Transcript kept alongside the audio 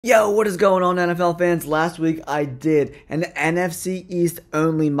Yo, what is going on, NFL fans? Last week I did an NFC East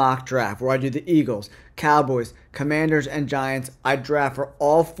only mock draft where I do the Eagles, Cowboys, Commanders, and Giants. I draft for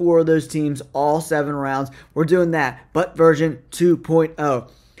all four of those teams, all 7 rounds. We're doing that, but version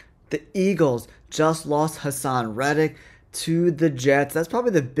 2.0. The Eagles just lost Hassan Reddick to the Jets. That's probably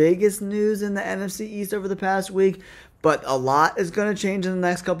the biggest news in the NFC East over the past week. But a lot is going to change in the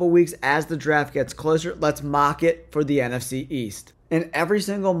next couple weeks as the draft gets closer. Let's mock it for the NFC East. In every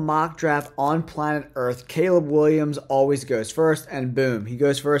single mock draft on planet Earth, Caleb Williams always goes first, and boom, he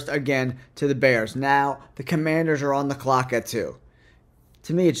goes first again to the Bears. Now, the Commanders are on the clock at 2.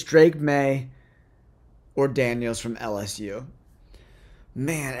 To me, it's Drake May or Daniels from LSU.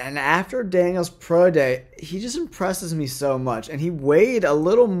 Man, and after Daniels' pro day, he just impresses me so much. And he weighed a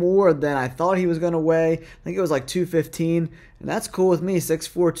little more than I thought he was going to weigh. I think it was like 215, and that's cool with me,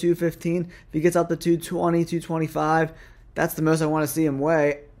 6'4", 215. If he gets up to 220, 225, that's the most I want to see him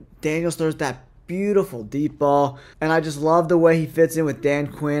weigh. Daniels throws that beautiful deep ball, and I just love the way he fits in with Dan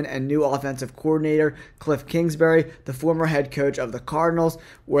Quinn and new offensive coordinator Cliff Kingsbury, the former head coach of the Cardinals,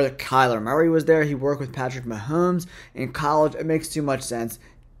 where Kyler Murray was there. He worked with Patrick Mahomes in college. It makes too much sense.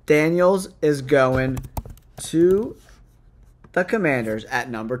 Daniels is going to the Commanders at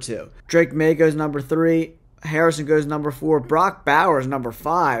number 2. Drake May goes number 3. Harrison goes number 4. Brock Bowers number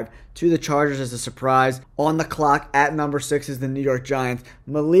 5 to the Chargers as a surprise. On the clock at number 6 is the New York Giants.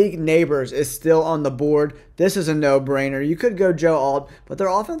 Malik Neighbors is still on the board. This is a no-brainer. You could go Joe Alt, but their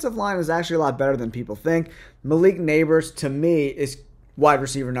offensive line is actually a lot better than people think. Malik Neighbors, to me, is wide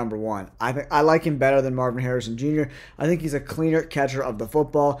receiver number 1. I like him better than Marvin Harrison Jr. I think he's a cleaner catcher of the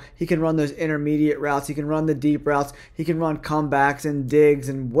football. He can run those intermediate routes. He can run the deep routes. He can run comebacks and digs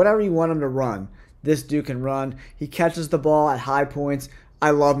and whatever you want him to run. This dude can run. He catches the ball at high points. I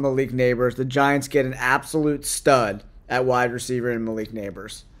love Malik Neighbors. The Giants get an absolute stud at wide receiver in Malik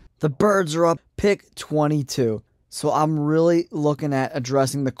Neighbors. The Birds are up pick 22. So I'm really looking at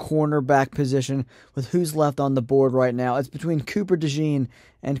addressing the cornerback position with who's left on the board right now. It's between Cooper DeJean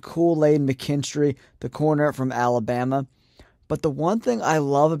and Kool-Aid McKinstry, the corner from Alabama. But the one thing I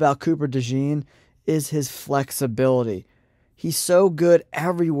love about Cooper DeJean is his flexibility. He's so good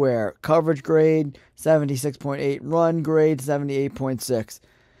everywhere. Coverage grade, 76.8. Run grade, 78.6.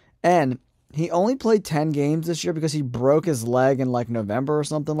 And he only played 10 games this year because he broke his leg in like November or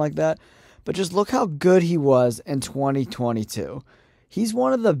something like that. But just look how good he was in 2022. He's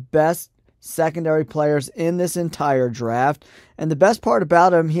one of the best secondary players in this entire draft. And the best part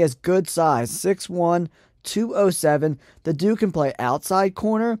about him, he has good size. 6'1", 207. The dude can play outside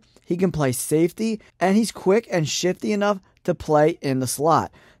corner. He can play safety. And he's quick and shifty enough to play in the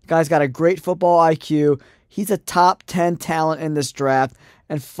slot. The guy's got a great football IQ. He's a top 10 talent in this draft.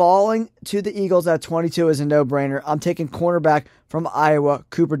 And falling to the Eagles at 22 is a no-brainer. I'm taking cornerback from Iowa,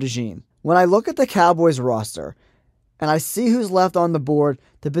 Cooper DeJean. When I look at the Cowboys roster and I see who's left on the board,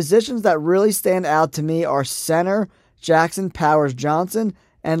 the positions that really stand out to me are center Jackson Powers-Johnson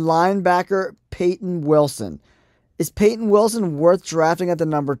and linebacker Peyton Wilson. Is Peyton Wilson worth drafting at the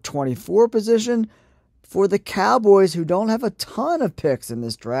number 24 position? For the Cowboys, who don't have a ton of picks in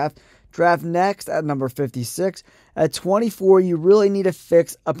this draft next at number 56. At 24, you really need to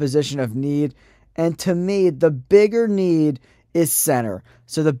fix a position of need. And to me, the bigger need is center.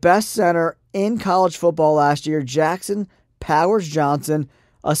 So the best center in college football last year, Jackson Powers-Johnson,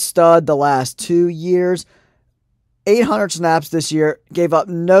 a stud the last 2 years. 800 snaps this year, gave up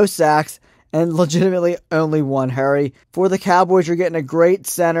no sacks, and legitimately only 1 hurry. For the Cowboys, you're getting a great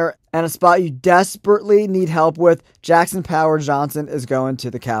center and a spot you desperately need help with. Jackson Powers-Johnson is going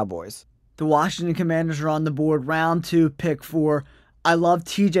to the Cowboys. The Washington Commanders are on the board. Round 2, pick 4. I love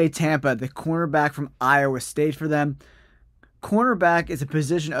TJ Tampa, the cornerback from Iowa State for them. Cornerback is a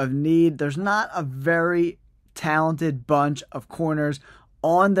position of need. There's not a very talented bunch of corners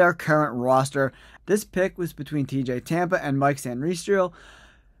on their current roster. This pick was between TJ Tampa and Mike Sanristriel.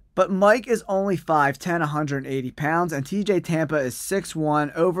 But Mike is only 5'10", 180 pounds, and TJ Tampa is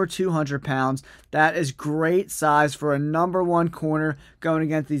 6'1", over 200 pounds. That is great size for a number 1 corner going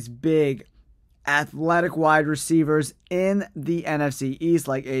against these big, athletic wide receivers in the NFC East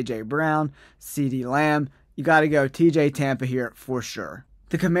like A.J. Brown, CeeDee Lamb. You got to go TJ Tampa here for sure.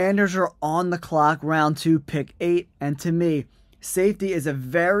 The Commanders are on the clock, round 2, pick 8, and to me, safety is a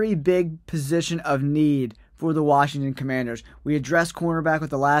very big position of need for the Washington Commanders. We addressed cornerback with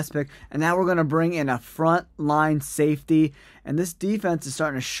the last pick, and now we're going to bring in a front line safety. And this defense is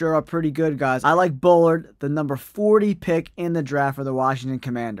starting to shore up pretty good, guys. I like Bullard, the number 40 pick in the draft for the Washington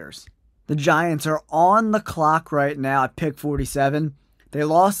Commanders. The Giants are on the clock right now at pick 47. They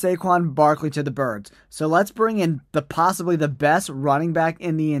lost Saquon Barkley to the Birds. So let's bring in possibly the best running back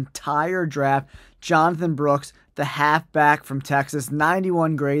in the entire draft, Jonathan Brooks, the halfback from Texas,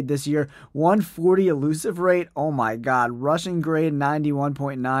 91 grade this year, 140 elusive rate. Oh my God, rushing grade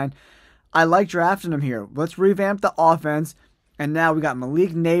 91.9. I like drafting him here. Let's revamp the offense. And now we got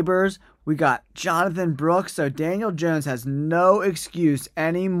Malik Neighbors. We got Jonathan Brooks. So Daniel Jones has no excuse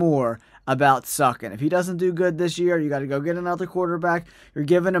anymore about sucking. If he doesn't do good this year, you got to go get another quarterback. You're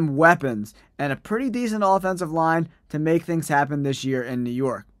giving him weapons and a pretty decent offensive line to make things happen this year in New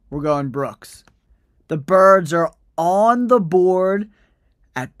York. We're going Brooks. The Birds are on the board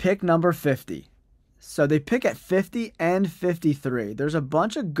at pick number 50. So they pick at 50 and 53. There's a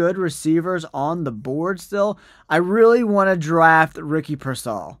bunch of good receivers on the board still. I really want to draft Ricky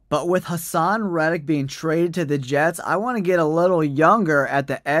Pearsall. But with Hassan Reddick being traded to the Jets, I want to get a little younger at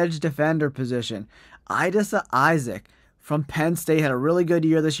the edge defender position. Idessa Isaac from Penn State had a really good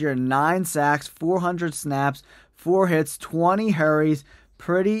year this year. 9 sacks, 400 snaps, 4 hits, 20 hurries.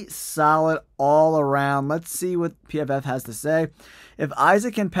 Pretty solid all around. Let's see what PFF has to say. If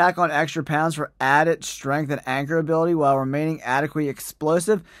Isaac can pack on extra pounds for added strength and anchor ability while remaining adequately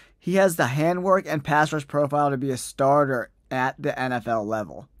explosive, he has the handwork and pass rush profile to be a starter at the NFL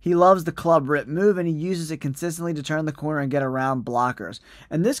level. He loves the club rip move and he uses it consistently to turn the corner and get around blockers.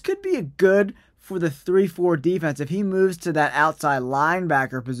 And this could be a good for the 3-4 defense if he moves to that outside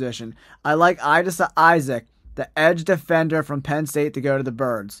linebacker position. I like Idessa Isaac, the edge defender from Penn State, to go to the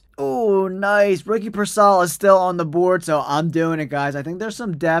Birds. Oh, nice. Ricky Pearsall is still on the board, so I'm doing it, guys. I think there's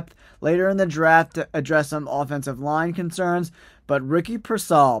some depth later in the draft to address some offensive line concerns, but Ricky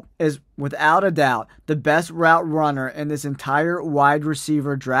Pearsall is, without a doubt, the best route runner in this entire wide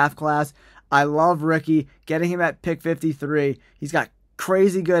receiver draft class. I love Ricky. Getting him at pick 53. He's got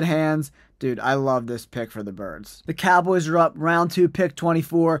crazy good hands. Dude, I love this pick for the Birds. The Cowboys are up round 2, pick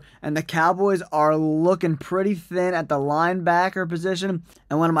 24, and the Cowboys are looking pretty thin at the linebacker position.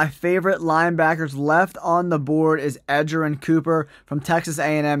 And one of my favorite linebackers left on the board is Edgerrin Cooper from Texas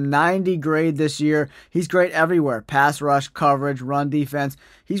A&M, 90 grade this year. He's great everywhere. Pass rush, coverage, run defense.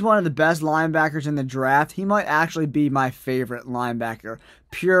 He's one of the best linebackers in the draft. He might actually be my favorite linebacker.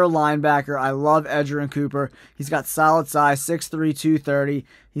 Pure linebacker. I love Edgerrin Cooper. He's got solid size, 6'3", 230.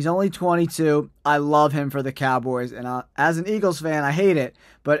 He's only 22. I love him for the Cowboys. And as an Eagles fan, I hate it.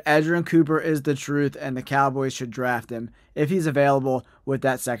 But Edgerrin Cooper is the truth, and the Cowboys should draft him if he's available with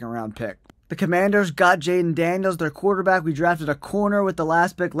that second-round pick. The Commanders got Jaden Daniels, their quarterback. We drafted a corner with the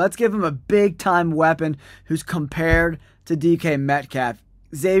last pick. Let's give him a big-time weapon who's compared to DK Metcalf.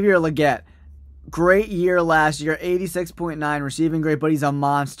 Xavier Legette. Great year last year, 86.9 receiving grade, but he's a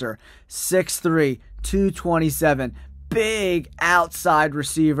monster. 6'3", 227. Big outside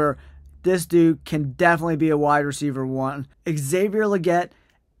receiver. This dude can definitely be a wide receiver 1. Xavier Legette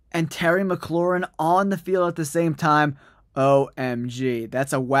and Terry McLaurin on the field at the same time. OMG.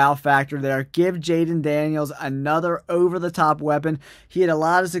 That's a wow factor there. Give Jaden Daniels another over-the-top weapon. He had a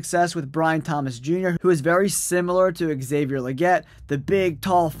lot of success with Brian Thomas Jr., who is very similar to Xavier Legette. The big,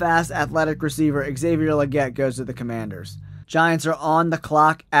 tall, fast, athletic receiver, Xavier Legette, goes to the Commanders. Giants are on the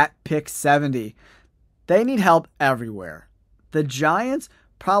clock at pick 70. They need help everywhere. The Giants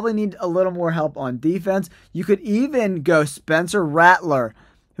probably need a little more help on defense. You could even go Spencer Rattler,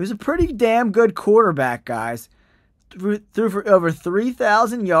 who's a pretty damn good quarterback, guys. Threw for over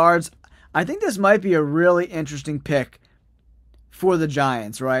 3,000 yards. I think this might be a really interesting pick for the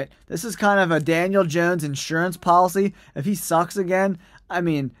Giants, right? This is kind of a Daniel Jones insurance policy. If he sucks again, I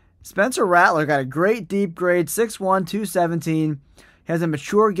mean, Spencer Rattler got a great deep grade, 6'1", 217. He has a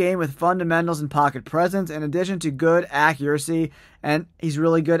mature game with fundamentals and pocket presence, in addition to good accuracy, and he's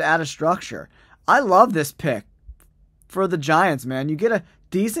really good out of structure. I love this pick for the Giants, man. You get a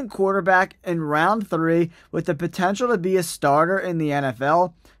decent quarterback in round 3 with the potential to be a starter in the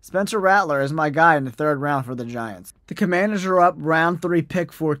NFL. Spencer Rattler is my guy in the 3rd round for the Giants. The Commanders are up round 3,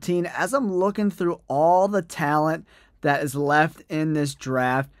 pick 14. As I'm looking through all the talent that is left in this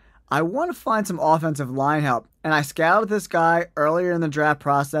draft, I want to find some offensive line help. And I scouted this guy earlier in the draft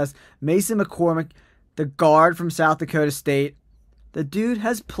process, Mason McCormick, the guard from South Dakota State. The dude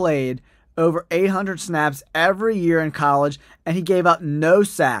has played over 800 snaps every year in college, and he gave up no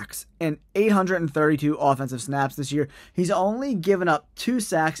sacks in 832 offensive snaps this year. He's only given up 2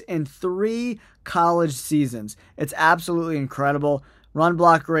 sacks in 3 college seasons. It's absolutely incredible. Run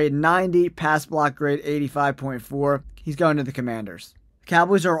block grade 90, pass block grade 85.4. He's going to the Commanders. The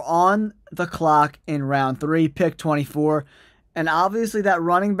Cowboys are on the clock in round 3, pick 24. And obviously that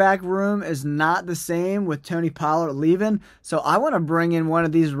running back room is not the same with Tony Pollard leaving. So I want to bring in one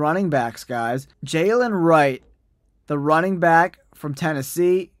of these running backs, guys. Jalen Wright, The running back from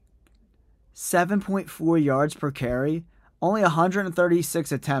Tennessee, 7.4 yards per carry. Only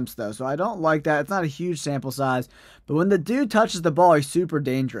 136 attempts, though, so I don't like that. It's not a huge sample size. But when the dude touches the ball, he's super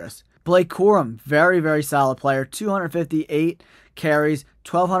dangerous. Blake Corum, very, very solid player. 258 carries,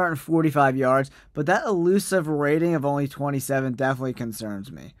 1,245 yards. But that elusive rating of only 27 definitely concerns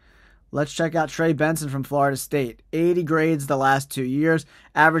me. Let's check out Trey Benson from Florida State. 80 grades the last 2 years.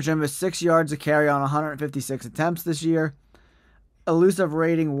 Average almost 6 yards a carry on 156 attempts this year. Elusive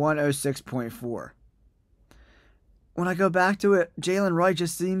rating 106.4. When I go back to it, Jalen Wright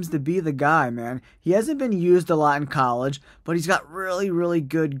just seems to be the guy, man. He hasn't been used a lot in college, but he's got really, really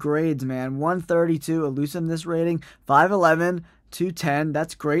good grades, man. 132 elusiveness rating, 5'11", 210.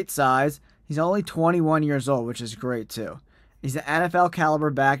 That's great size. He's only 21 years old, which is great, too. He's an NFL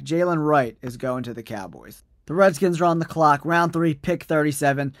caliber back. Jalen Wright is going to the Cowboys. The Redskins are on the clock. Round 3, pick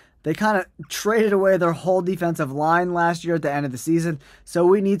 37. They kind of traded away their whole defensive line last year at the end of the season, so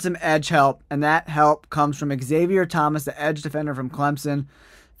we need some edge help, and that help comes from Xavier Thomas, the edge defender from Clemson.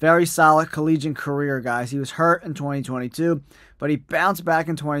 Very solid collegiate career, guys. He was hurt in 2022, but he bounced back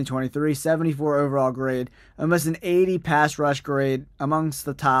in 2023, 74 overall grade, almost an 80 pass rush grade, amongst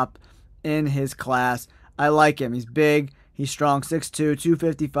the top in his class. I like him. He's big, he's strong, 6'2",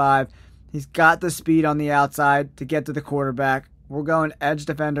 255. He's got the speed on the outside to get to the quarterback. We're going edge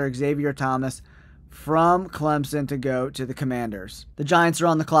defender Xavier Thomas from Clemson to go to the Commanders. The Giants are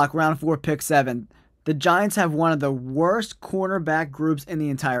on the clock, round 4, pick 7. The Giants have one of the worst cornerback groups in the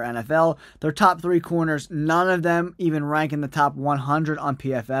entire NFL. Their top 3 corners, none of them even rank in the top 100 on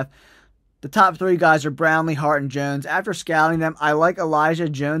PFF. The top 3 guys are Brownlee, Hart, and Jones. After scouting them, I like Elijah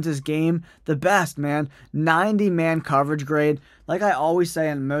Jones's game the best, man. 90-man coverage grade. Like I always say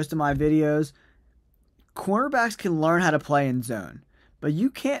in most of my videos, cornerbacks can learn how to play in zone, but you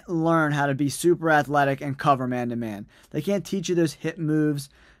can't learn how to be super athletic and cover man-to-man. They can't teach you those hip moves.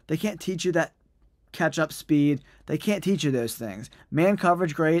 They can't teach you that catch-up speed. They can't teach you those things. Man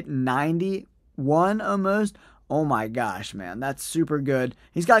coverage grade, 91 almost. Oh my gosh, man. That's super good.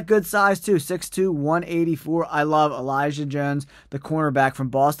 He's got good size too, 6'2", 184. I love Elijah Jones, the cornerback from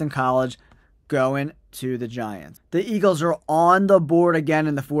Boston College, going to the Giants. The Eagles are on the board again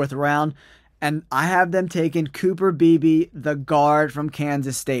in the 4th round. And I have them taking Cooper Beebe, the guard from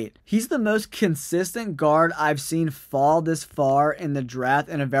Kansas State. He's the most consistent guard I've seen fall this far in the draft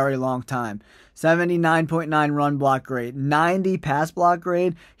in a very long time. 79.9 run block grade, 90 pass block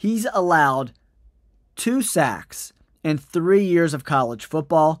grade. He's allowed 2 sacks in 3 years of college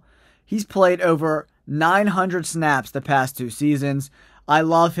football. He's played over 900 snaps the past 2 seasons. I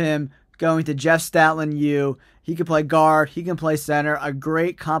love him. Going to Jeff Stoutland U. He can play guard. He can play center. A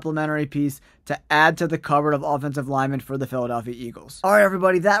great complementary piece to add to the cupboard of offensive linemen for the Philadelphia Eagles. All right,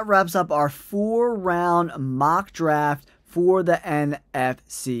 everybody. That wraps up our 4-round mock draft for the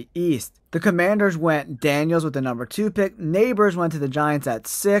NFC East. The Commanders went Daniels with the number 2 pick. Neighbors went to the Giants at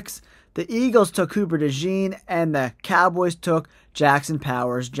 6. The Eagles took Cooper DeJean, and the Cowboys took Jackson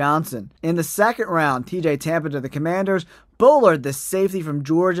Powers Johnson. In the 2nd round, TJ Tampa to the Commanders. Bullard, the safety from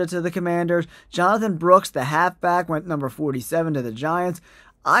Georgia, to the Commanders. Jonathan Brooks, the halfback, went number 47 to the Giants.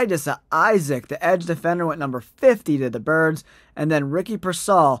 Idisa Isaac, the edge defender, went number 50 to the Birds. And then Ricky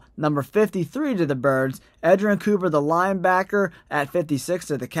Pearsall, number 53 to the Birds. Edgerrin Cooper, the linebacker, at 56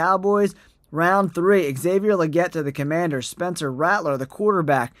 to the Cowboys. Round 3, Xavier Legette to the Commanders. Spencer Rattler, the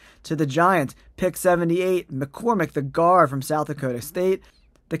quarterback, to the Giants. Pick 78, McCormick, the guard from South Dakota State.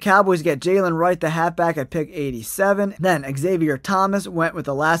 The Cowboys get Jalen Wright, the halfback, at pick 87. Then Xavier Thomas went with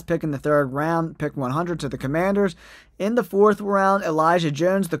the last pick in the 3rd round, pick 100 to the Commanders. In the 4th round, Elijah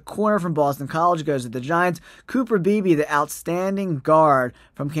Jones, the corner from Boston College, goes to the Giants. Cooper Beebe, the outstanding guard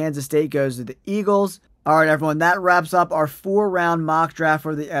from Kansas State, goes to the Eagles. All right, everyone, that wraps up our 4-round mock draft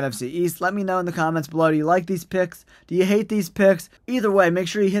for the NFC East. Let me know in the comments below. Do you like these picks? Do you hate these picks? Either way, make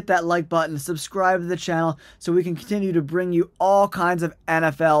sure you hit that like button, subscribe to the channel so we can continue to bring you all kinds of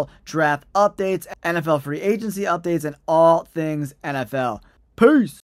NFL draft updates, NFL free agency updates, and all things NFL. Peace!